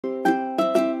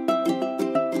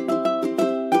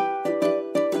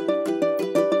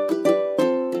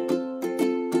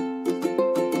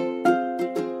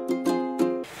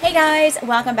Hey guys,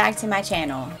 welcome back to my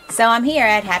channel. So I'm here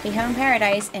at Happy Home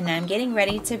Paradise and I'm getting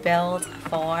ready to build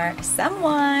for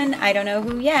someone. I don't know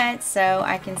who yet, so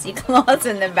I can see claws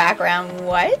in the background.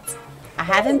 What? I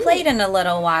haven't played in a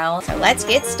little while, so let's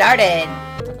get started.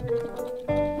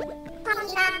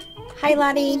 Hi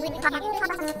Lottie.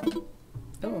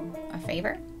 Ooh, a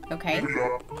favor? Okay.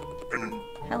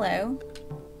 Hello.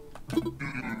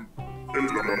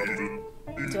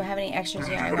 Do I have any extra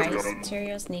DIY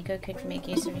materials? Nico could make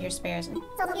use of your spares.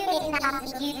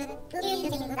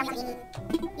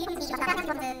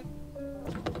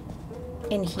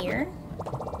 In here?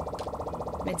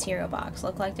 Material box.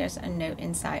 Look like there's a note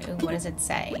inside. Ooh, what does it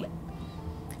say?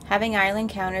 Having island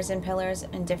counters and pillars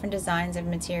and different designs of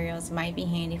materials might be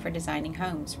handy for designing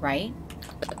homes, right?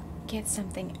 Get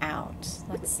something out.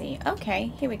 Let's see. Okay,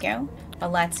 here we go.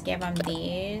 But let's give him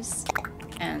these.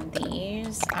 And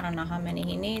these, I don't know how many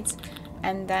he needs.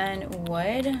 And then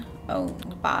wood. Oh,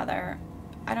 bother.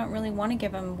 I don't really want to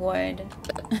give him wood.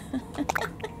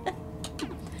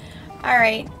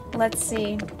 Alright, let's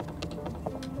see.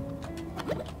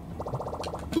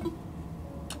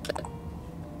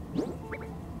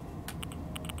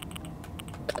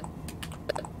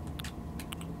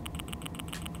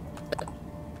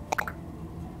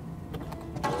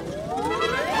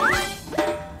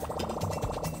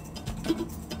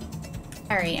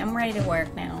 Alright, I'm ready to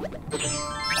work now.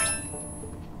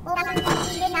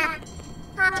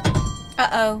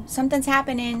 Uh-oh, something's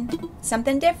happening.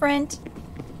 Something different.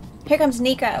 Here comes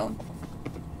Nico.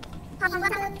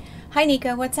 Hi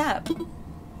Nico, what's up?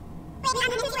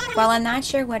 Well, I'm not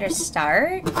sure where to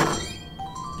start.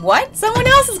 What? Someone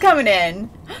else is coming in.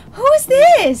 Who is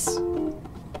this?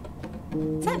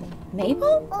 Is that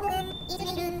Maple?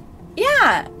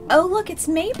 Yeah. Oh, look, it's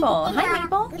Maple. Hi,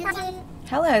 Maple.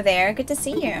 Hello there. Good to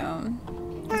see you.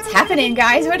 What's happening,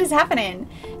 guys? What is happening?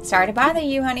 Sorry to bother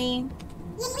you, honey.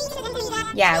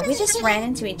 Yeah, we just ran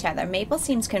into each other. Maple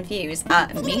seems confused.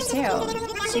 Me too.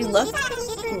 She looked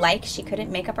like she couldn't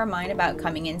make up her mind about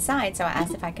coming inside, so I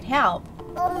asked if I could help.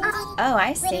 Oh,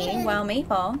 I see. Well,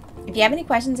 Maple, if you have any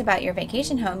questions about your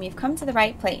vacation home, you've come to the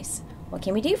right place. What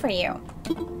can we do for you?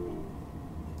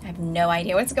 I have no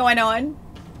idea what's going on.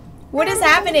 What is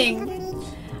happening?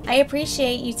 I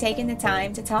appreciate you taking the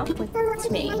time to talk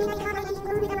with me.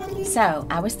 So,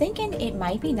 I was thinking it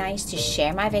might be nice to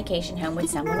share my vacation home with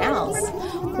someone else.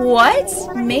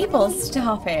 What? Maple,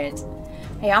 stop it.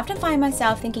 I often find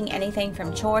myself thinking anything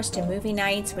from chores to movie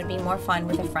nights would be more fun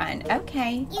with a friend.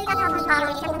 Okay.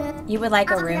 You would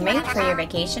like a roommate for your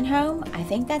vacation home? I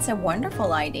think that's a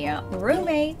wonderful idea.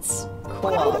 Roommates.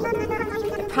 Cool.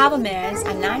 The problem is,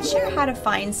 I'm not sure how to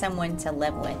find someone to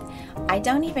live with. I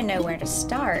don't even know where to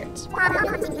start.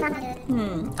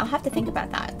 I'll have to think about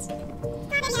that.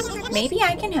 Maybe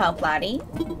I can help, Lottie.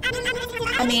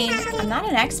 I mean, I'm not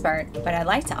an expert, but I'd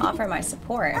like to offer my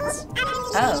support.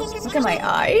 Oh, look at my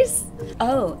eyes.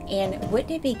 Oh, and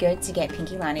wouldn't it be good to get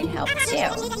PINKYLANI to help too?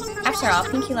 After all,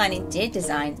 PINKYLANI did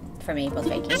design for Maple's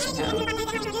vacation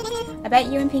home. I bet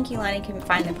you and PINKYLANI can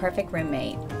find the perfect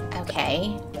roommate.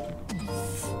 Okay.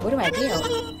 What do I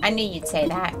do? I knew you'd say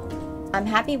that. I'm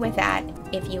happy with that,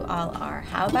 if you all are.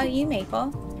 How about you,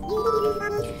 Maple?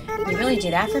 You really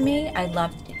do that for me? I'd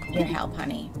love your help,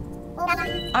 honey.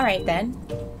 Alright then.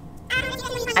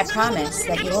 I promise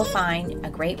that you will find a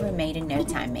great roommate in no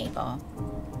time, Maple.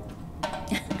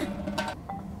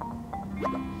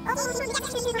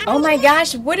 Oh my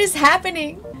gosh, what is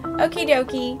happening? Okie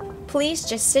dokie. Please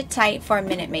just sit tight for a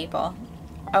minute, Maple.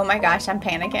 Oh my gosh, I'm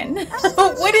panicking.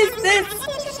 What is this?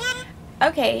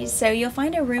 Okay, so you'll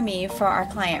find a roomie for our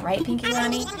client, right,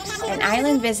 PINKYLANI? An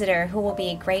island visitor who will be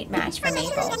a great match for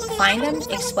Maple. Find them,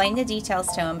 explain the details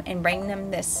to him, and bring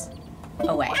them this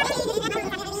away.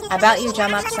 How about you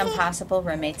drum up some possible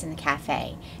roommates in the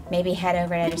cafe? Maybe head over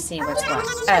there to see what's what.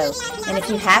 Oh, and if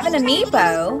you have an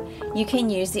amiibo, you can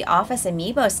use the office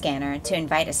amiibo scanner to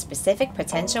invite a specific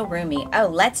potential roomie. Oh,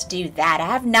 let's do that. I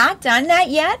have not done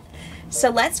that yet. So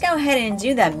let's go ahead and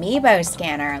do the amiibo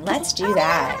scanner. Let's do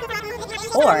that.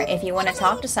 Or if you want to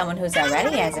talk to someone who's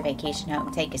already has a vacation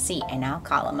home, take a seat and I'll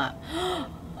call them up.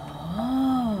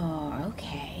 Oh,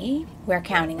 okay. We're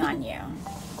counting on you.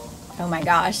 Oh my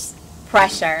gosh.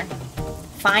 Pressure.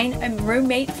 Find a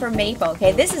roommate for Maple.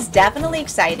 Okay, this is definitely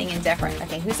exciting and different.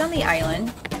 Okay, who's on the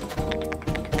island?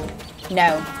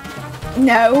 No.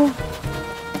 No.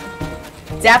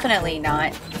 Definitely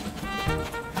not.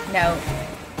 No.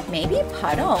 Maybe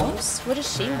Puddles? What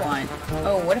does she want?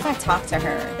 Oh, what if I talk to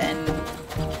her? Then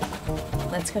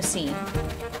let's go see.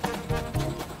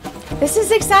 This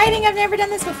is exciting. I've never done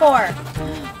this before.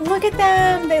 Look at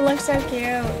them. They look so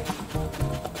cute.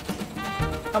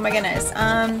 Oh my goodness.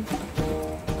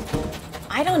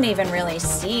 I don't even really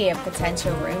see a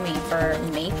potential roomie for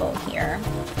Maple here.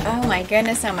 Oh my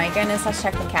goodness, oh my goodness. Let's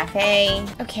check the cafe.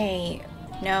 Okay,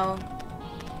 no.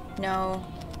 No.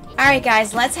 Alright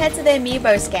guys, let's head to the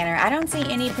amiibo scanner. I don't see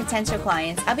any potential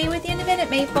clients. I'll be with you in a minute,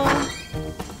 Maple.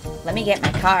 Let me get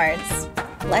my cards.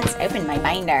 Let's open my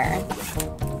binder.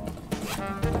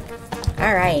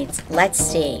 Alright, let's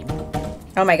see.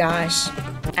 Oh my gosh.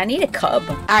 I need a cub.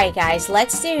 Alright guys,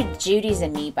 let's do Judy's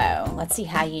amiibo. Let's see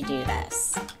how you do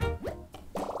this.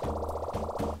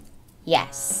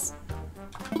 Yes.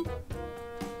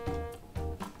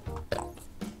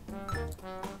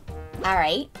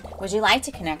 Alright, would you like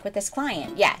to connect with this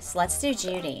client? Yes, let's do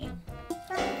Judy.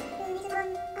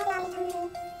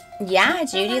 Yeah,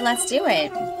 Judy, let's do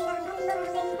it.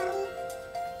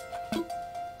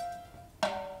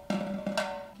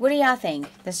 What do y'all think?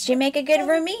 Does she make a good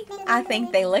roomie? I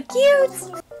think they look cute.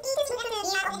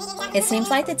 It seems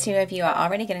like the two of you are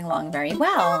already getting along very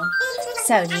well.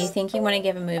 So, do you think you want to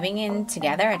give moving in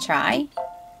together a try?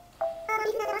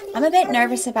 I'm a bit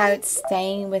nervous about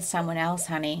staying with someone else,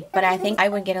 honey, but I think I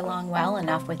would get along well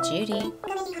enough with Judy.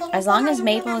 As long as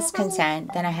Maple is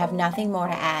content, then I have nothing more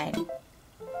to add.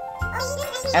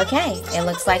 Okay, it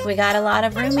looks like we got a lot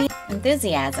of roomie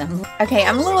enthusiasm. Okay,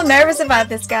 I'm a little nervous about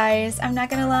this, guys. I'm not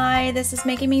gonna lie, this is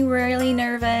making me really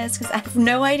nervous because I have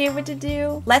no idea what to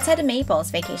do. Let's head to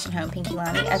Maple's vacation home,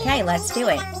 PINKYLANI. Okay, let's do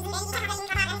it.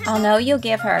 I'll know you'll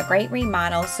give her a great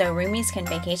remodel so roomies can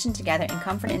vacation together in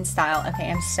comfort and style.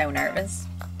 Okay, I'm so nervous.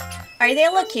 Alright, they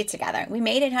look cute together. We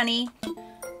made it, honey.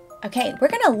 Okay, we're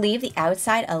gonna leave the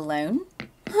outside alone.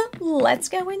 Let's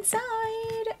go inside.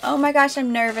 Oh my gosh,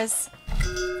 I'm nervous.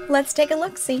 Let's take a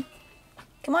look-see.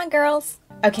 Come on, girls.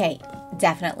 Okay,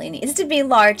 definitely needs to be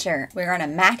larger. We're gonna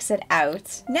max it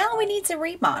out. Now we need to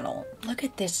remodel. Look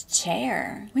at this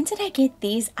chair. When did I get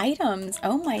these items?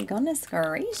 Oh my goodness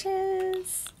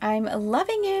gracious. I'm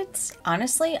loving it.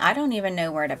 Honestly, I don't even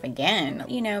know where to begin.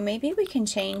 You know, maybe we can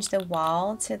change the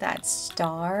wall to that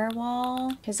star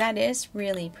wall because that is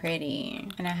really pretty.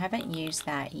 And I haven't used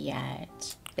that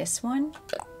yet. This one?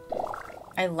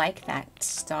 I like that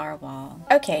star wall.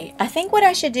 Okay, I think what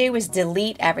I should do is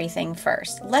delete everything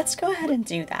first. Let's go ahead and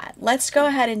do that. Let's go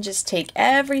ahead and just take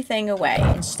everything away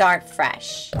and start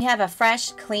fresh. We have a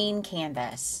fresh, clean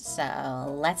canvas.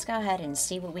 So let's go ahead and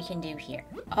see what we can do here.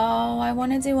 Oh, I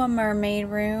want to do a mermaid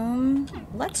room.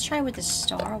 Let's try with the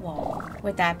star wall.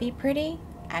 Would that be pretty?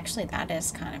 Actually, that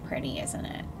is kind of pretty, isn't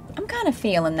it? I'm kind of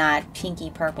feeling that pinky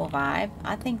purple vibe.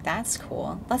 I think that's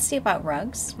cool. Let's see about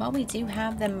rugs. Well, we do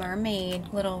have the mermaid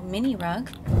little mini rug.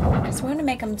 So we're going to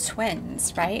make them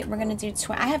twins, right? We're going to do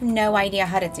twin. I have no idea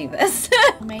how to do this.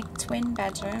 Make twin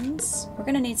bedrooms. We're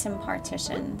going to need some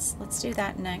partitions. Let's do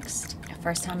that next.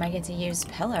 First time I get to use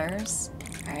pillars.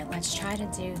 All right, let's try to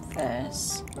do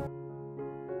this.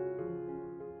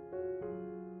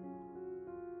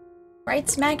 Right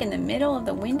smack in the middle of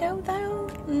the window, though?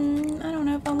 I don't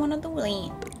know if I want to do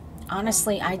it.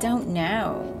 Honestly, I don't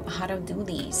know how to do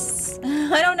these.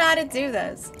 I don't know how to do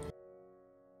this.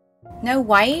 No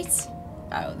white?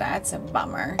 Oh, that's a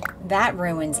bummer. That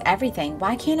ruins everything.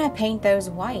 Why can't I paint those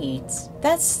white?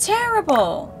 That's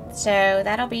terrible. So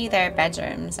that'll be their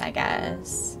bedrooms, I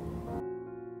guess.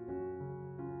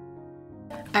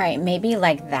 Alright, maybe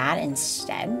like that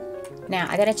instead. Now,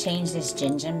 I gotta change this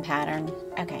gingin pattern.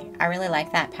 Okay, I really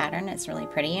like that pattern. It's really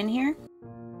pretty in here.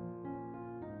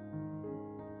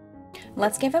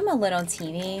 Let's give him a little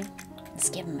TV. Let's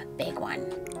give him a big one.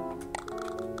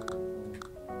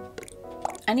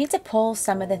 I need to pull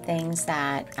some of the things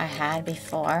that I had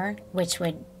before, which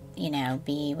would, you know,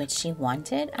 be what she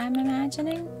wanted, I'm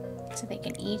imagining. So they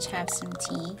can each have some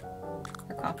tea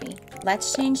or coffee.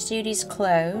 Let's change Judy's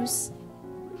clothes.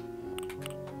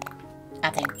 I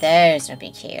think those would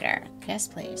be cuter. Yes,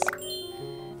 please.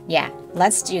 Yeah,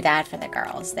 let's do that for the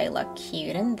girls. They look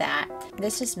cute in that.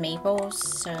 This is Maple,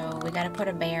 so we gotta put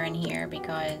a bear in here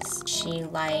because she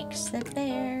likes the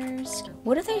bears.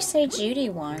 What do they say Judy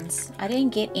wants? I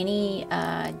didn't get any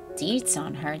deets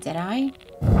on her, did I?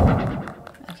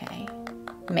 Okay.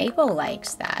 Maple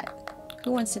likes that.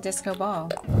 Who wants a disco ball?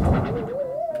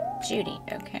 Judy,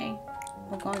 okay.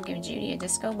 We're gonna give Judy a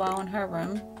disco ball in her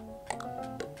room.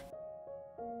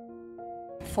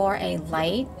 For a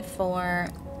light for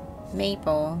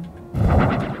Maple.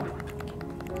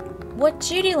 What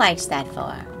Judy likes that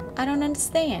for? I don't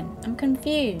understand. I'm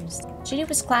confused. Judy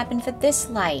was clapping for this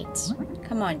light.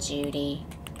 Come on, Judy.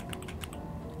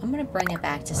 I'm gonna bring it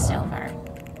back to silver.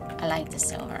 I like the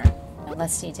silver. Now,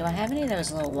 let's see, do I have any of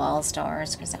those little wall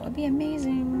stars? Because that would be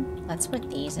amazing. Let's put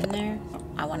these in there.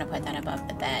 I want to put that above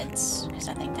the beds because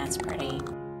I think that's pretty.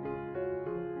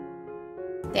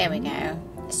 There we go.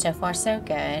 So far, so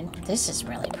good. This is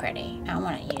really pretty. I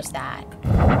want to use that.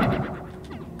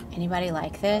 Anybody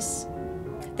like this?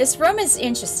 This room is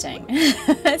interesting,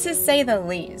 to say the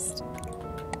least.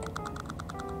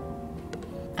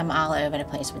 I'm all over the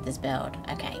place with this build.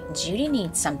 Okay, Judy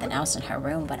needs something else in her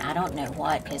room, but I don't know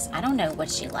what, because I don't know what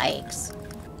she likes.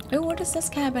 Ooh, what is this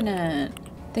cabinet?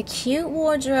 The cute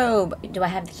wardrobe. Do I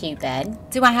have the cute bed?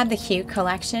 Do I have the cute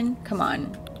collection? Come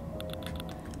on.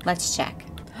 Let's check.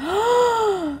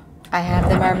 I have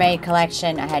the mermaid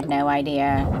collection. I had no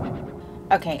idea.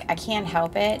 Okay, I can't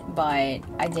help it, but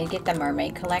I did get the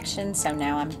mermaid collection, so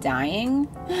now I'm dying.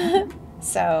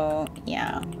 So,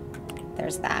 yeah,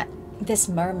 there's that. This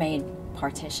mermaid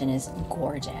partition is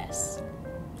gorgeous.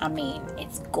 I mean,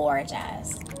 it's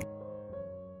gorgeous.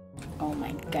 Oh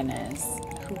my goodness.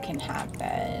 Who can have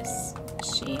this?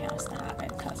 She has to have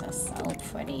it because it's so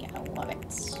pretty. I love it.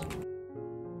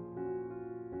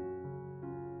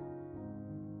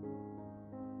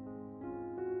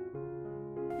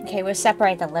 Okay, we'll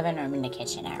separate the living room and the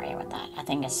kitchen area with that. I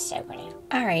think it's so pretty.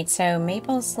 Alright, so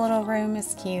Maple's little room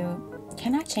is cute.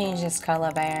 Can I change this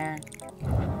color there?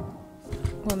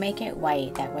 We'll make it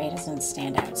white. That way it doesn't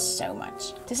stand out so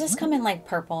much. Does this come in like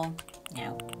purple?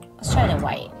 No. Let's try the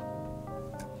white.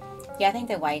 Yeah, I think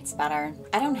the white's better.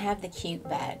 I don't have the cute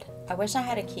bed. I wish I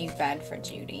had a cute bed for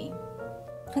Judy.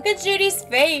 Look at Judy's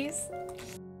face.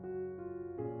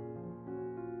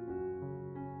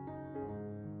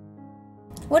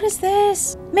 What is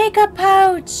this? Makeup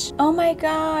pouch! Oh my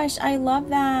gosh, I love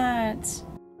that.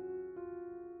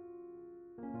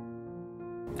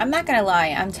 I'm not gonna lie,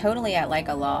 I'm totally at like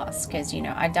a loss because, you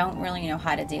know, I don't really know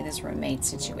how to do this roommate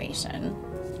situation.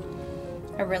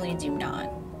 I really do not.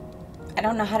 I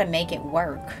don't know how to make it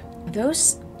work. Are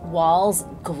those walls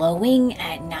glowing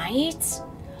at night?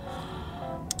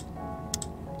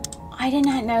 I did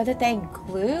not know that they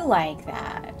glue like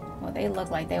that. Well, they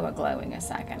looked like they were glowing a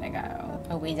second ago.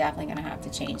 But we definitely gonna have to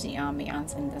change the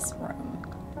ambiance in this room.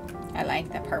 I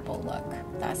like the purple look.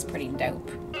 That's pretty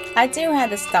dope. I do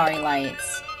have the starry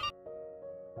lights.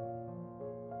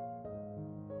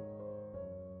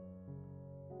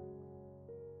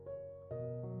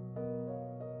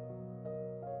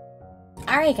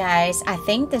 Alright guys, I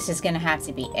think this is gonna have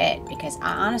to be it because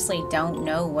I honestly don't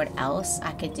know what else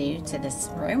I could do to this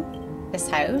room, this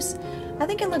house. I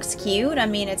think it looks cute. I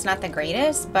mean, it's not the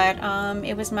greatest, but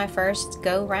it was my first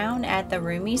go round at the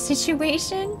roomie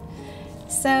situation.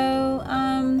 So,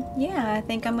 yeah, I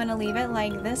think I'm gonna leave it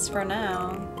like this for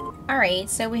now. Alright,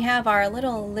 so we have our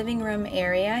little living room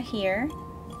area here.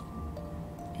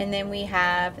 And then we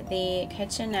have the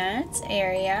kitchenette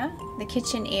area, the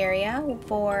kitchen area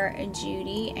for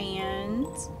Judy and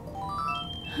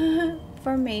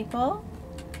for Maple.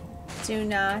 Do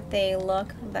not they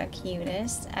look the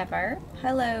cutest ever?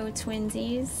 Hello,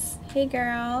 twinsies. Hey,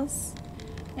 girls.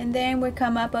 And then we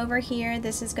come up over here.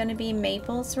 This is going to be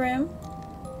Maple's room.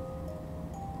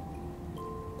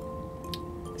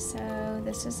 So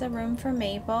this is a room for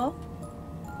Maple.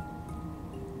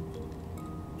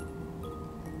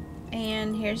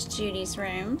 And here's Judy's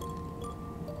room.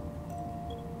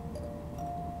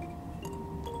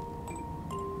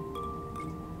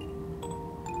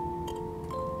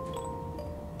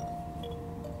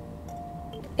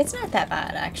 It's not that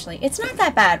bad, actually. It's not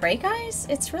that bad, right, guys?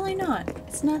 It's really not.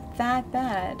 It's not that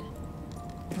bad.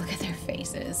 Look at their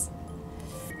faces.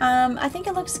 I think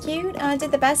it looks cute. I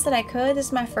did the best that I could. This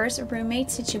is my first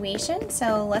roommate situation,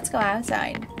 so let's go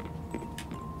outside.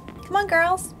 Come on,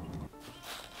 girls.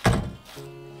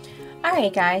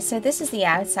 Alright guys, so this is the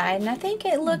outside and I think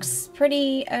it looks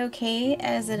pretty okay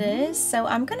as it is. So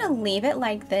I'm going to leave it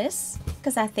like this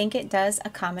because I think it does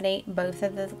accommodate both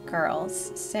of the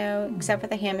girls. So except for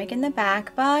the hammock in the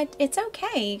back, but it's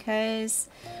okay because,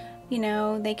 you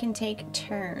know, they can take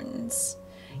turns.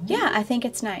 Yeah, I think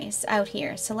it's nice out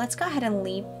here. So let's go ahead and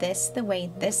leave this the way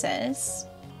this is.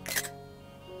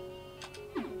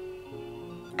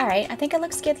 Alright, I think it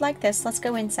looks good like this. Let's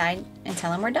go inside and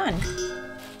tell them we're done.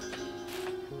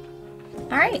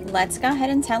 Alright, let's go ahead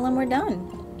and tell them we're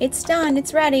done. It's done,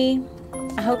 it's ready.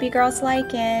 I hope you girls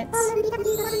like it.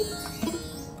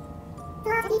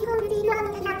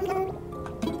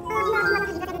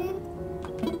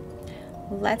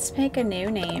 Let's pick a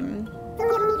new name.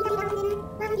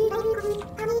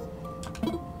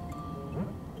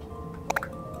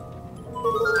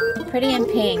 Pretty in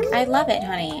Pink. I love it,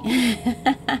 honey.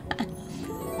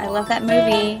 I love that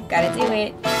movie. Gotta do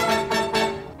it.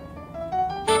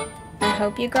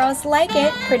 Hope you girls like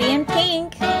it. Pretty in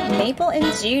Pink. Maple and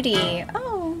Judy.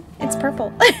 Oh, it's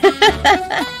purple.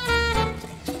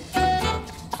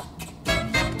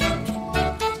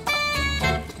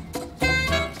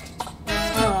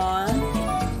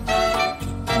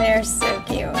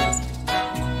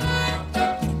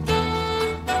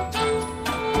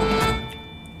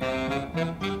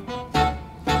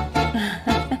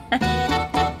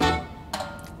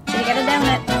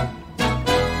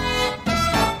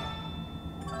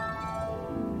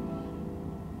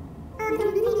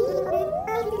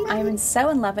 I'm so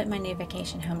in love with my new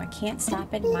vacation home. I can't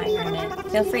stop admiring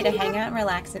it. Feel free to hang out and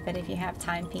relax a bit if you have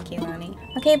time,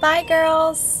 PINKYLANI. Okay, bye,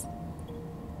 girls.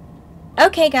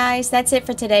 Okay guys, that's it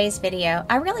for today's video.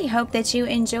 I really hope that you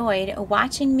enjoyed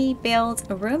watching me build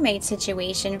a roommate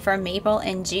situation for Mabel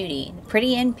and Judy,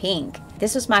 Pretty in Pink.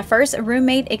 This was my first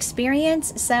roommate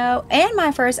experience, and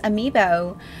my first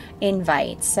amiibo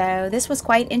invite. So this was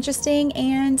quite interesting,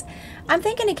 and I'm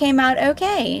thinking it came out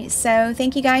okay. So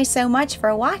thank you guys so much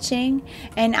for watching,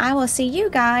 and I will see you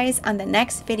guys on the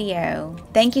next video.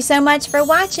 Thank you so much for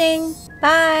watching.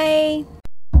 Bye!